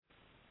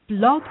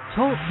Blog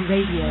Talk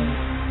Radio.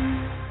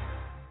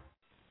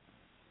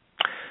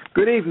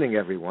 Good evening,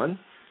 everyone.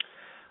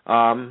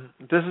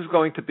 This is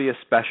going to be a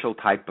special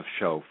type of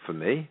show for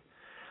me.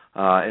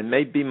 It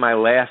may be my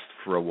last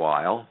for a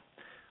while.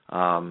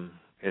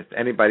 If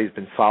anybody's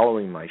been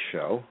following my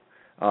show,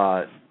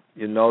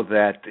 you know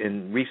that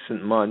in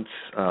recent months,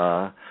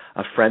 a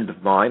friend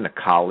of mine, a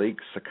colleague,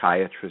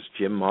 psychiatrist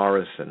Jim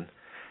Morrison,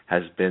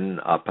 has been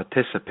a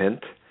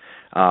participant.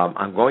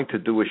 I'm going to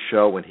do a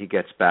show when he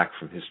gets back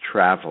from his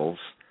travels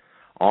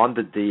on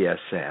the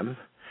DSM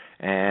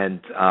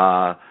and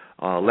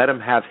let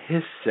him have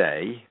his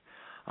say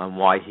on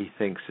why he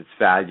thinks it's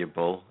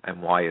valuable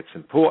and why it's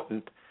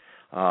important,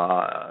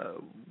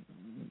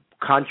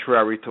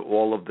 contrary to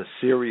all of the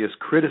serious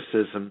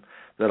criticism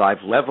that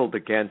I've leveled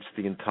against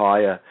the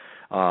entire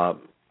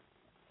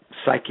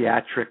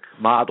psychiatric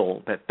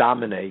model that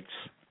dominates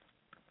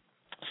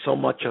so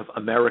much of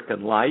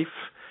American life,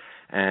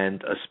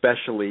 and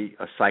especially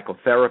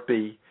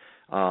psychotherapy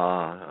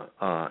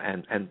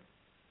and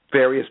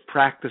various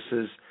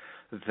practices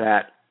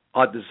that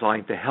are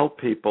designed to help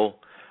people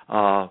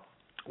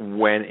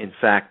when, in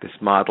fact, this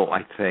model,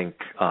 I think,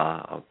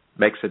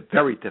 makes it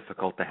very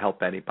difficult to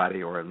help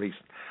anybody, or at least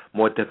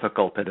more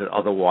difficult than it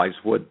otherwise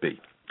would be.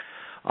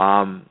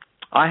 I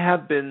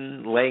have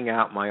been laying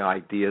out my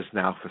ideas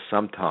now for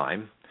some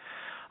time.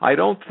 I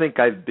don't think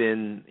I've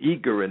been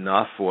eager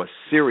enough or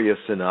serious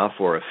enough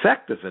or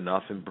effective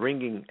enough in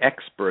bringing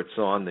experts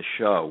on the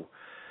show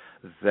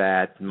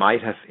that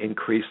might have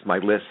increased my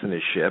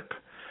listenership.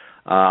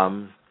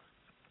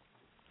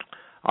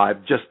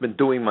 I've just been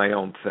doing my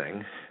own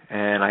thing,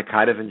 and I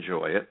kind of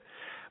enjoy it.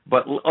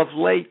 But of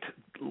late,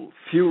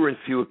 fewer and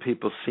fewer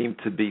people seem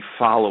to be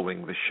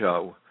following the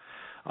show,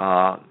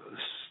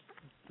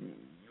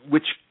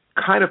 which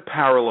kind of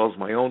parallels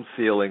my own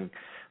feeling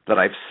that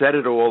I've said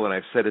it all and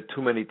I've said it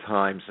too many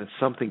times, and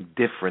something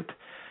different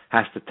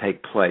has to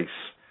take place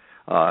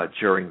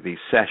during these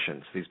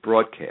sessions, these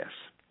broadcasts.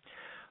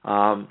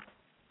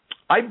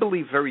 I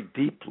believe very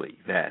deeply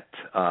that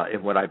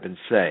in what I've been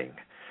saying,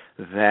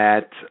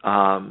 that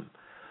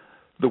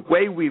the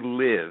way we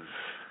live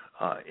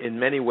in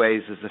many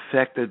ways is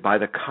affected by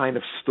the kind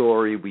of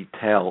story we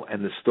tell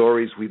and the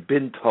stories we've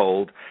been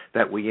told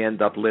that we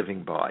end up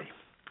living by.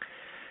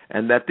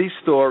 And that these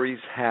stories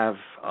have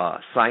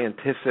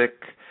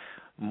scientific,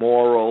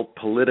 moral,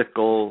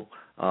 political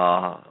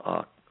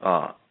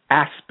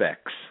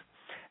aspects,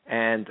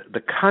 and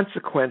the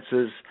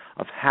consequences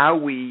of how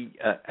we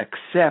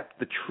accept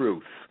the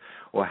truth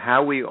or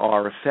how we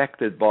are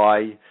affected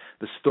by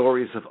the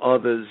stories of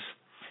others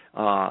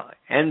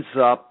ends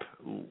up,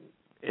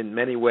 in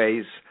many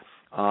ways,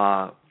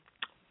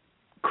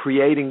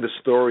 creating the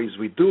stories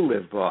we do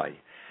live by.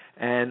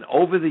 And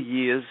over the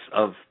years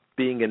of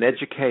being an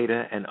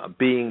educator and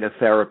being a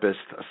therapist,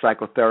 a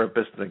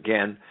psychotherapist, and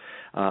again,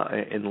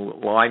 in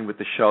line with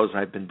the shows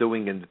I've been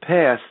doing in the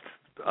past,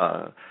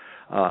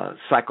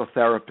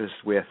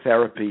 psychotherapist, where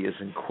therapy is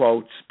in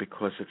quotes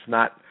because it's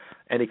not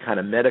any kind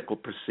of medical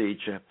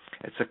procedure.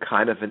 It's a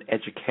kind of an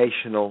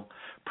educational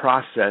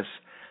process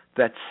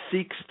that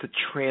seeks to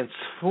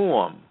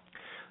transform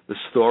the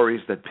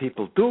stories that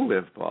people do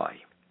live by,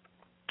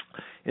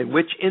 in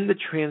which in the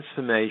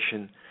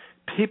transformation,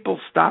 people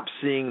stop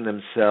seeing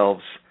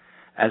themselves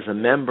as a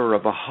member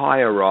of a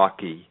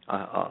hierarchy,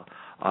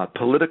 a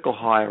political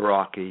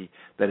hierarchy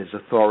that is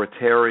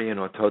authoritarian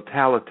or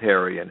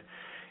totalitarian,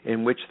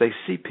 in which they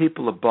see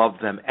people above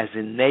them as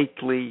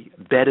innately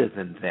better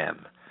than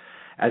them,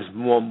 as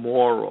more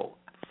moral,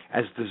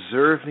 as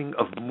deserving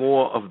of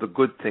more of the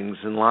good things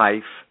in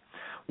life,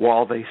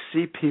 while they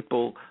see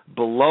people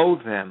below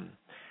them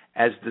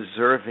as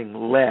deserving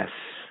less,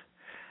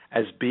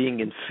 as being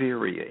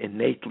inferior,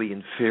 innately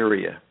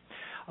inferior.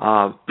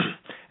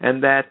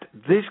 And that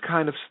these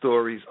kind of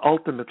stories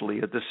ultimately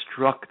are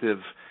destructive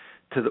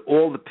to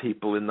all the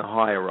people in the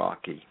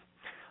hierarchy.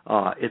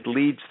 It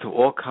leads to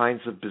all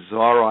kinds of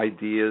bizarre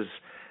ideas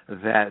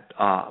that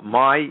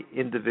my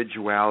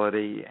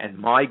individuality and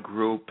my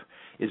group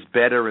is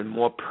better and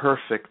more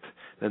perfect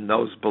than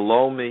those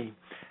below me,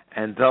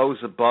 and those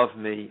above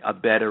me are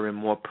better and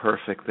more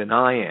perfect than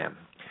I am.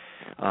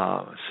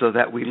 So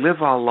that we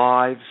live our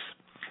lives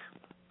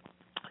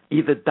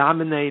either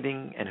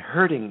dominating and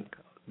hurting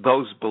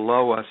those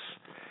below us,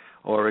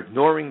 or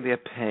ignoring their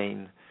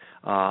pain,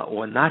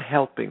 or not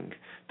helping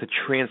to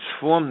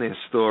transform their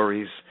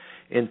stories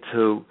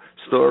into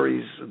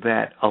stories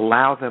that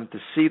allow them to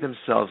see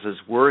themselves as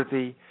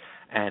worthy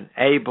and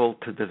able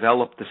to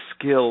develop the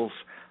skills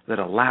that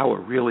allow a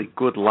really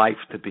good life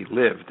to be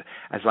lived,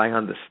 as I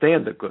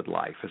understand a good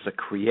life, as a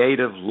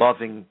creative,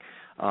 loving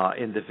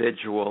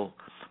individual,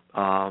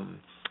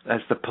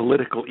 as the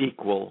political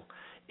equal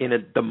in a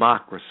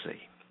democracy.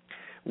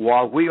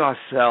 While we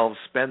ourselves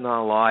spend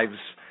our lives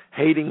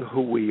hating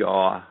who we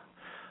are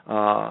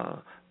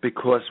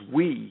because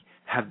we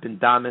have been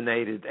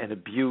dominated and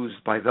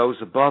abused by those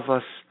above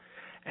us,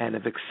 and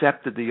have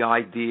accepted the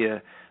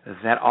idea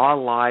that our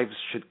lives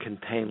should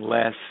contain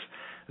less,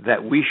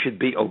 that we should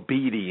be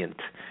obedient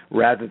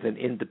rather than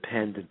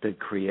independent and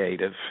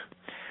creative.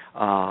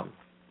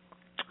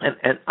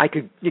 And I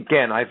could,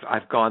 again,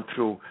 I've gone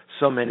through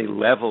so many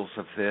levels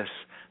of this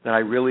that I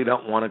really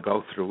don't want to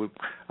go through it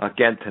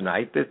again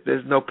tonight.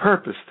 There's no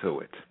purpose to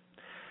it.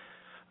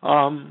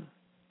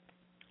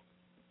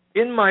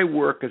 In my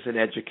work as an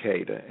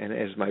educator and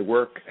as my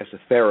work as a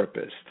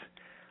therapist,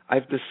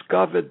 I've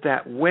discovered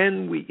that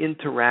when we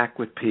interact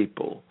with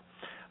people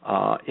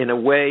in a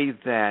way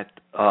that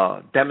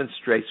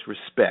demonstrates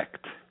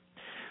respect,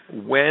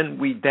 when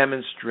we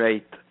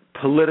demonstrate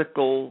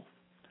political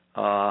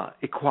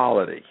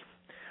equality,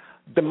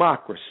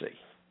 democracy,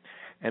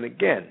 and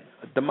again,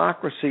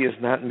 democracy is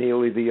not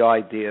merely the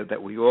idea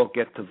that we all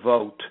get to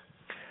vote,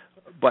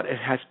 but it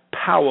has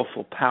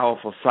powerful,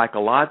 powerful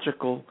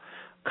psychological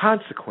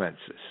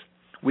consequences.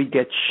 We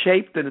get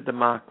shaped in a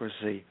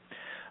democracy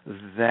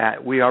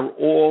that we are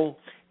all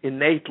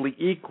innately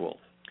equal,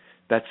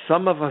 that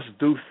some of us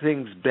do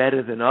things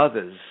better than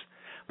others,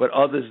 but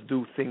others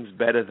do things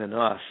better than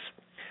us,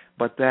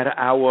 but that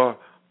our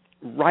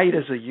right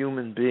as a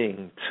human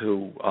being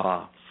to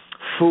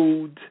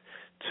food,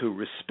 to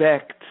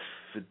respect,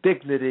 for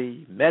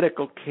dignity,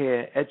 medical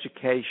care,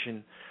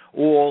 education,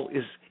 all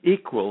is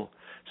equal,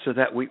 so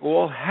that we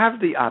all have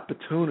the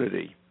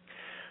opportunity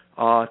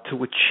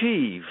to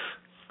achieve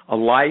a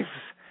life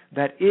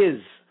that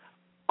is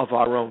of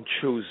our own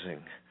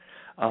choosing,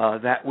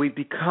 that we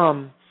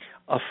become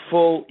a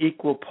full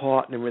equal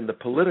partner in the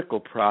political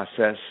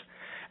process,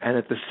 and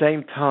at the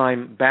same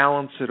time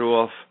balance it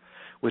off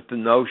with the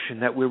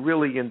notion that we're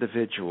really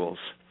individuals,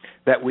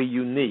 that we're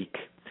unique.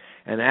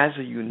 And as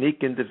a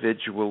unique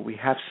individual, we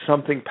have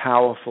something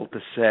powerful to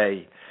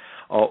say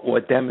or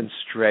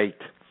demonstrate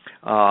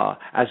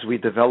as we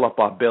develop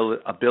our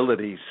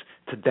abilities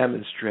to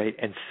demonstrate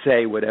and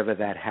say whatever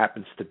that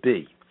happens to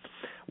be,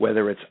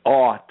 whether it's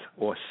art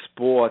or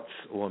sports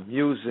or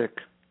music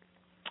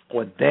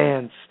or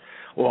dance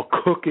or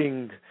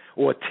cooking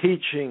or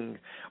teaching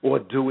or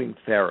doing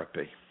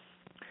therapy.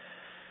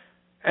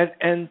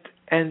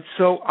 And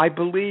so I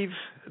believe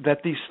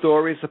that these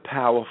stories are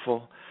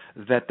powerful,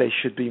 that they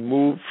should be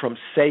moved from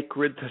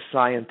sacred to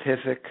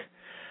scientific.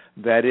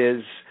 That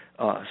is,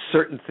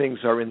 certain things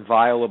are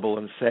inviolable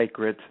and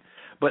sacred,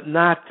 but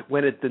not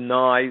when it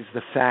denies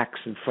the facts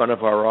in front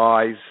of our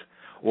eyes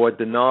or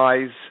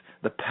denies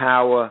the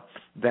power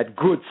that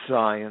good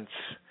science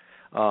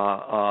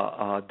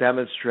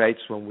demonstrates,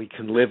 when we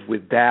can live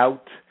with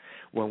doubt,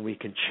 when we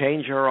can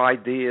change our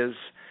ideas,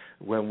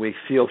 when we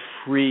feel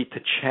free to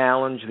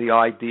challenge the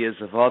ideas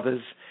of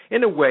others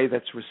in a way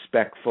that's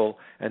respectful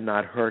and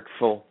not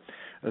hurtful,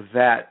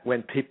 that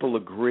when people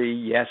agree,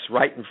 yes,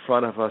 right in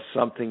front of us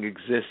something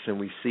exists and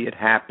we see it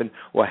happen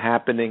or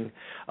happening,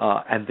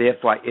 and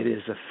therefore it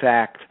is a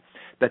fact,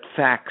 that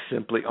facts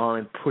simply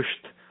aren't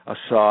pushed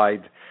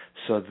aside,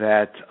 so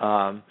that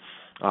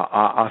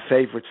our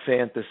favorite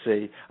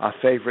fantasy, our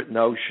favorite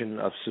notion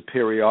of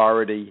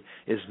superiority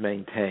is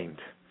maintained.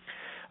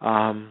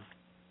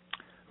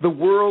 The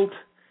world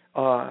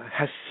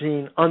has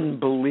seen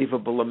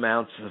unbelievable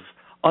amounts of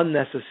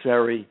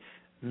unnecessary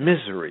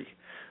misery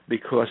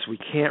because we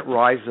can't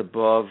rise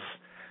above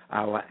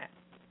our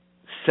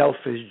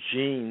selfish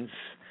genes,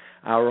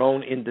 our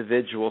own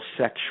individual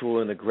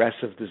sexual and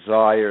aggressive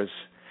desires,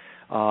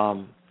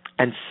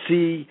 and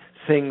see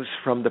things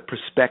from the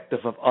perspective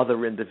of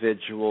other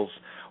individuals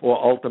or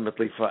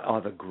ultimately for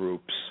other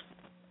groups.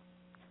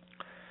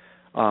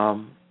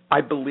 I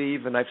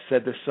believe, and I've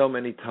said this so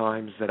many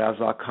times, that as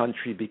our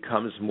country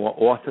becomes more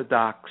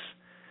orthodox,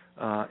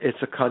 it's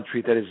a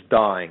country that is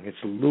dying. It's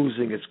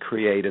losing its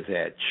creative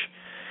edge.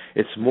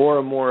 It's more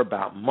and more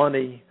about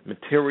money,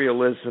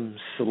 materialism,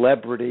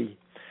 celebrity,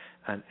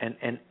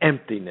 and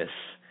emptiness.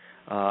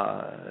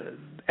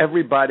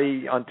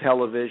 Everybody on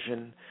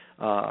television,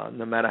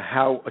 no matter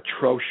how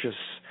atrocious,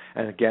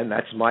 and again,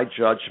 that's my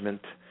judgment,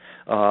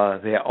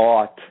 their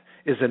art,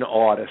 is an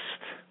artist.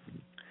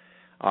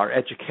 Our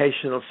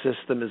educational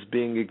system is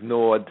being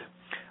ignored,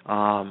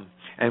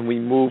 and we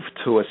move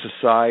to a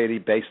society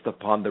based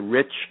upon the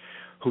rich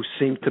who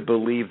seem to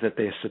believe that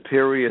they're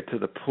superior to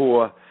the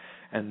poor,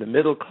 and the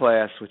middle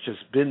class, which has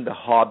been the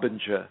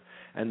harbinger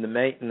and the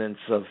maintenance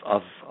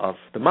of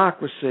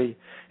democracy,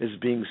 is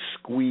being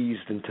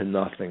squeezed into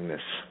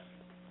nothingness.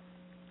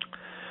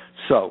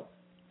 So,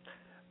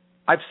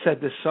 I've said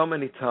this so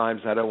many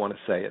times I don't want to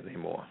say it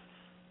anymore.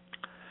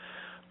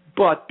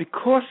 But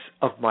because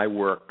of my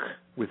work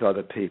with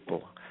other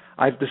people,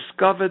 I've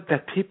discovered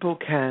that people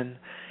can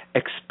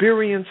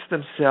experience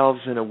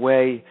themselves in a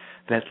way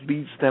that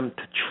leads them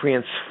to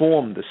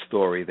transform the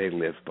story they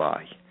live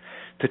by,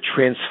 to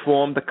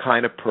transform the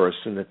kind of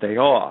person that they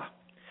are.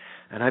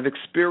 And I've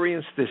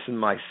experienced this in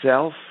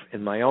myself,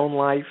 in my own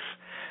life,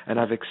 and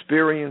I've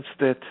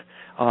experienced it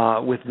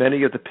with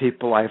many of the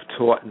people I've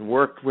taught and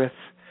worked with,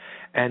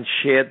 and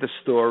shared the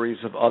stories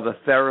of other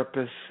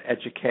therapists,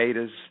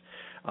 educators,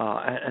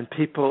 and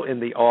people in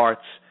the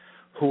arts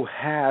who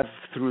have,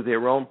 through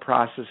their own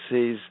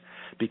processes,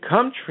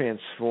 become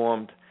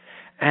transformed,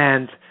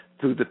 and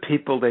through the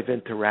people they've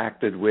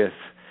interacted with,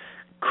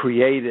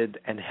 created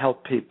and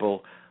helped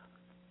people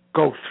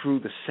go through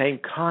the same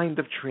kind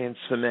of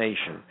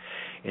transformation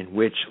in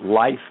which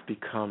life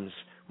becomes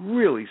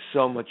really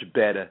so much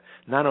better,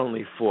 not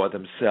only for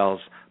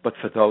themselves, but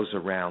for those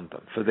around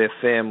them, for their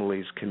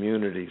families,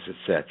 communities,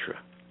 etc.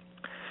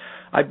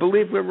 I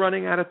believe we're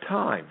running out of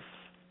time.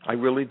 I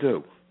really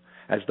do.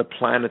 As the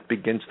planet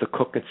begins to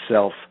cook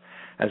itself,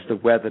 as the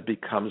weather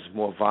becomes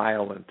more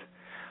violent,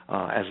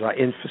 as our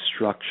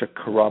infrastructure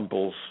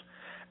crumbles,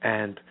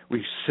 and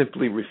we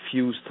simply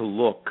refuse to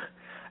look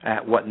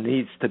at what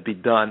needs to be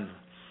done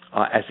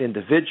as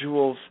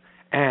individuals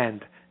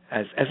and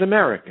as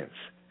Americans,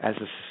 as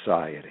a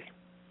society.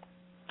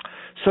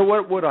 So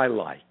what would I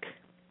like?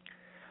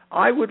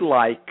 I would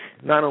like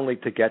not only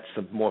to get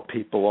some more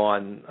people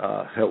on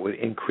that would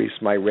increase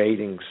my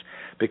ratings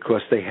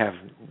because they have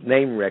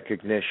name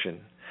recognition,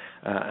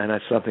 and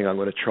that's something I'm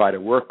going to try to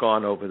work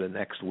on over the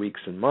next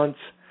weeks and months,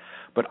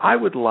 but I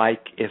would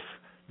like if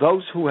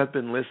those who have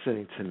been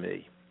listening to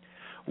me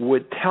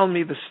would tell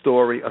me the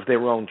story of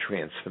their own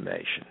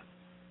transformation.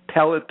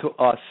 Tell it to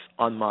us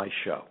on my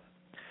show.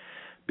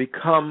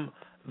 Become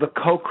the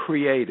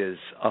co-creators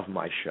of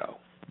my show.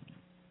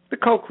 The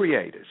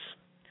co-creators.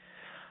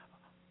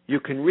 You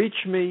can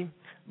reach me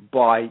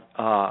by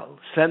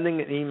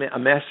sending an email, a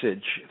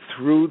message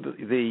through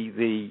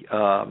the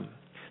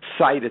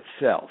site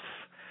itself.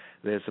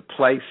 There's a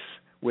place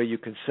where you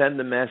can send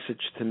a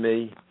message to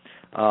me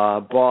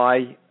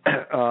by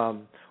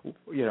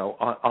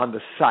on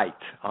the site,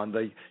 on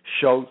the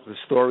show, the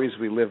Stories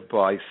We Live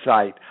By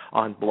site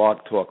on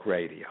Blog Talk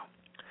Radio.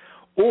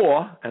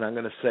 Or, and I'm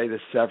going to say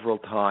this several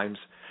times,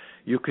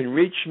 you can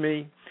reach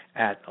me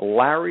at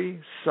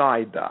Larry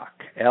Psydoc,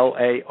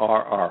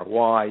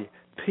 LarryPsydoc,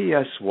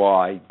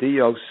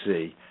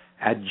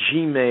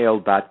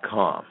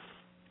 @gmail.com.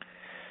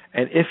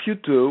 And if you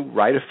do,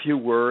 write a few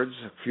words,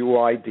 a few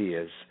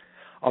ideas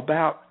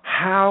about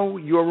how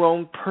your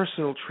own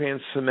personal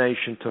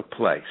transformation took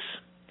place,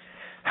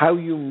 how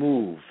you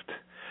moved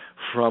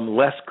from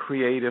less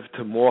creative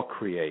to more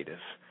creative,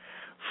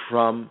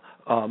 from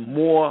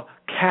more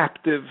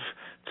captive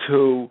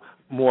to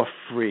more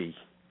free,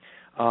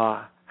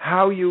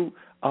 how you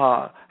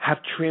have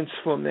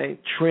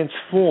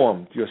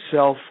transformed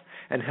yourself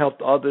and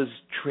helped others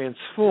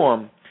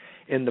transform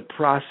in the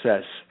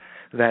process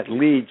that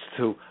leads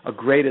to a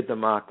greater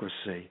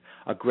democracy,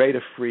 a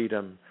greater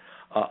freedom,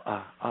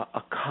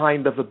 a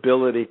kind of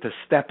ability to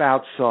step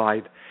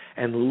outside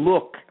and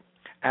look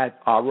at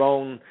our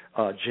own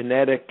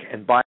genetic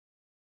and bio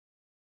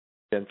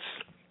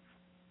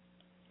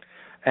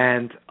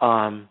and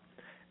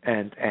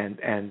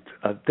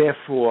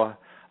therefore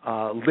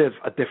live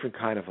a different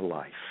kind of a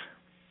life.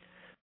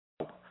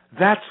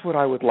 That's what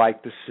I would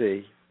like to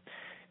see.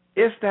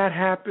 If that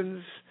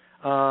happens,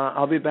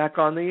 I'll be back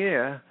on the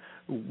air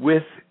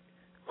with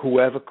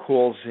whoever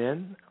calls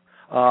in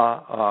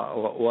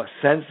or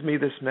sends me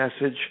this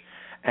message,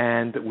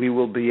 and we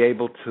will be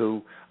able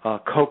to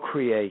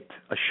co-create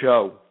a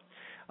show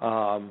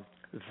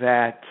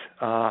that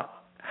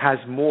has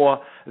more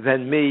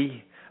than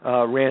me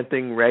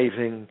ranting,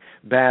 raving,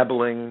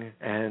 babbling,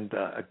 and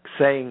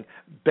saying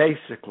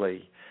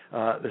basically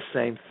the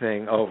same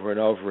thing over and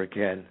over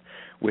again,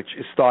 which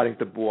is starting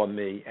to bore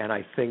me, and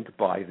I think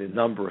by the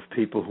number of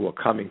people who are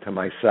coming to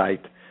my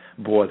site,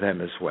 bore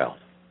them as well.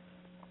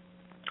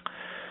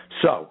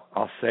 So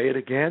I'll say it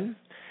again,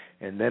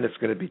 and then it's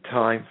going to be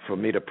time for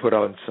me to put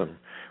on some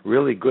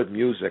really good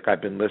music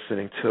I've been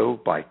listening to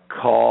by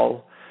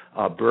Carl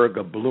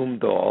Berger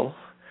Blomdahl,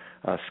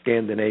 a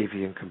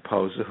Scandinavian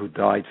composer who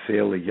died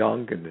fairly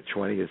young in the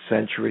 20th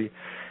century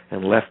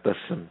and left us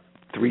some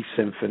 3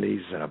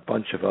 symphonies and a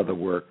bunch of other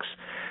works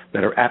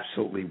that are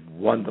absolutely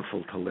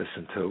wonderful to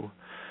listen to.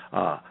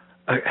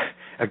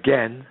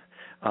 Again,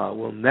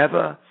 will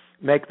never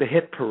make the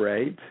hit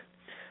parade.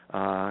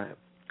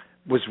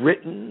 Was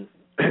written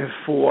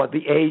for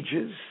the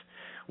ages,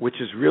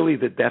 which is really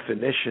the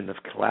definition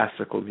of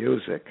classical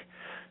music.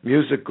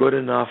 Music good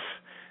enough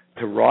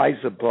to rise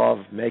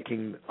above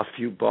making a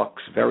few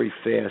bucks very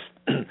fast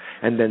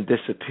and then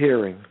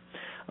disappearing,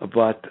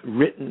 but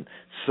written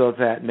so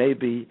that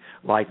maybe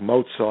like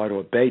Mozart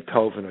or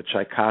Beethoven or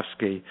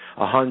Tchaikovsky,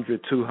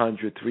 100,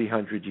 200,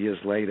 300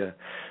 years later,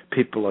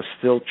 people are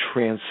still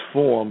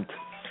transformed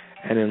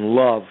and in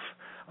love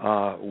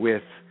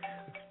with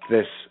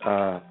this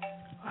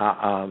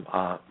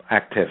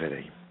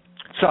activity.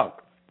 So,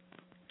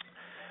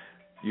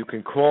 you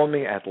can call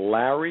me at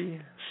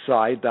Larry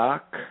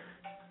Psydoc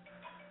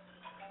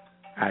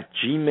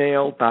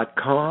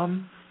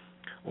 @gmail.com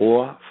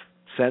or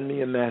send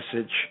me a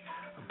message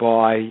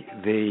by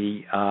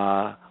the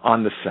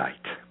on the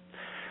site.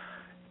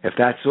 If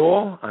that's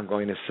all, I'm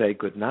going to say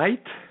good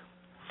night,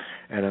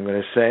 and I'm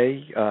going to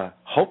say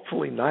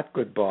hopefully not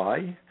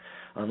goodbye,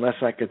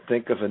 unless I could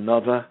think of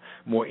another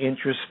more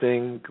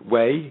interesting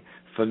way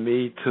for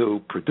me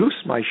to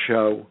produce my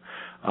show,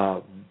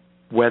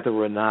 whether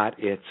or not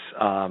it's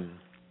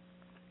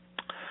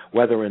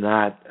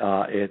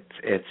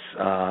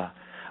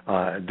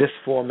this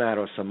format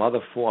or some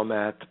other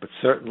format, but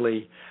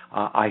certainly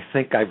I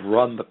think I've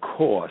run the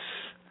course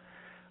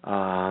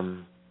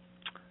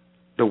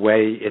the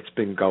way it's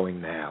been going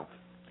now.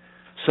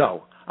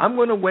 So I'm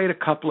going to wait a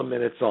couple of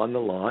minutes on the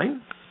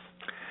line,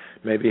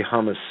 maybe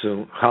hum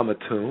a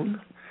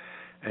tune,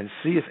 and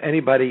see if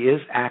anybody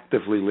is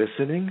actively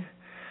listening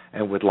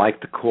and would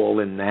like to call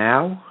in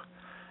now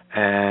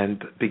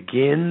and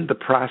begin the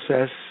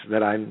process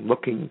that I'm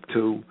looking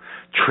to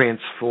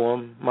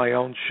transform my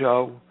own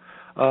show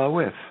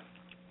with.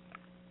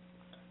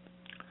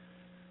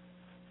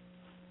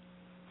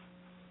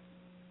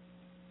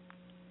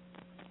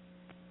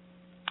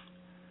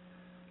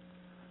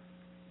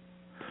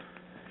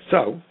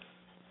 So,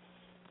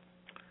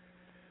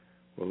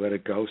 we'll let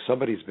it go.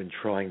 Somebody's been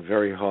trying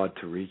very hard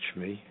to reach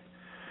me,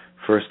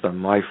 first on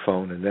my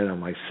phone and then on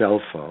my cell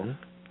phone.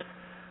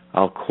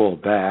 I'll call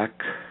back.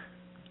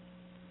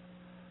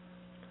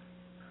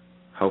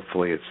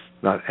 Hopefully it's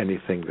not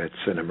anything that's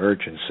an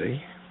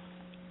emergency.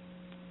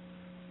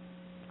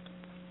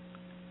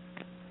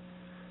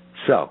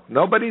 So,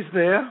 nobody's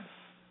there.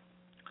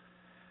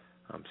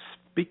 I'm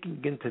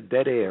speaking into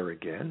dead air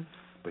again,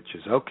 which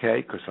is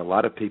okay because a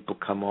lot of people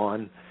come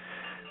on,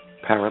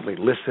 apparently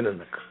listen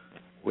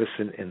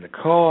in the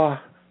car.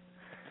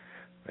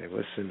 They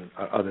listen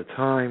at other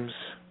times.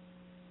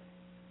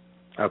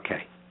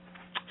 Okay.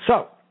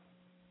 So,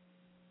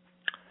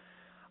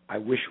 I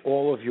wish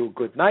all of you a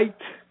good night,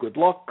 good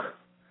luck,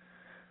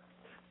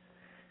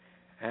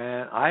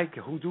 and I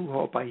do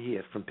hope I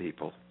hear from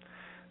people.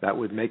 That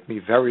would make me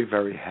very,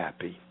 very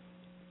happy.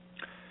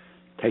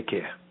 Take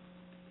care.